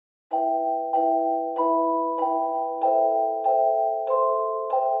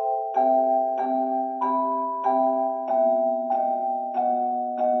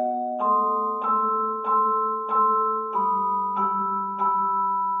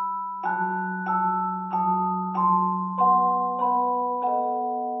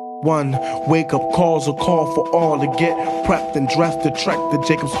One, wake up calls a call for all to get prepped and dressed to trek the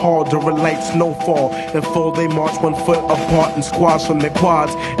Jacob's Hall to relate snowfall. And full they march 1 foot apart and squash from their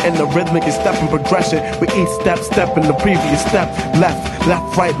quads. And the rhythmic is step and progression with each step in the previous step.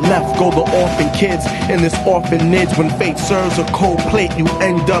 Left, right, left, go the orphan kids in this orphanage. When fate serves a cold plate, you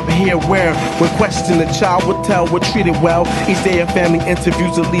end up here where when questioned the child would tell we're treated well. Each day a family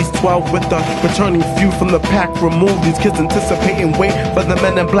interviews at least 12 with the returning few from the pack removed. These kids anticipating wait for the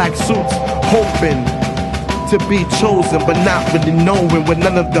men in black suits, hoping to be chosen, but not really knowing where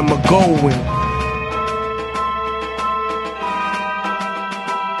none of them are going.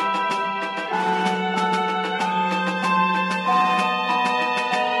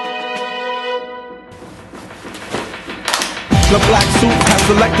 The black suit has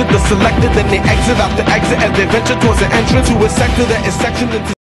selected the selected, then they exit out the exit as they venture towards the entrance to a sector that is sectioned into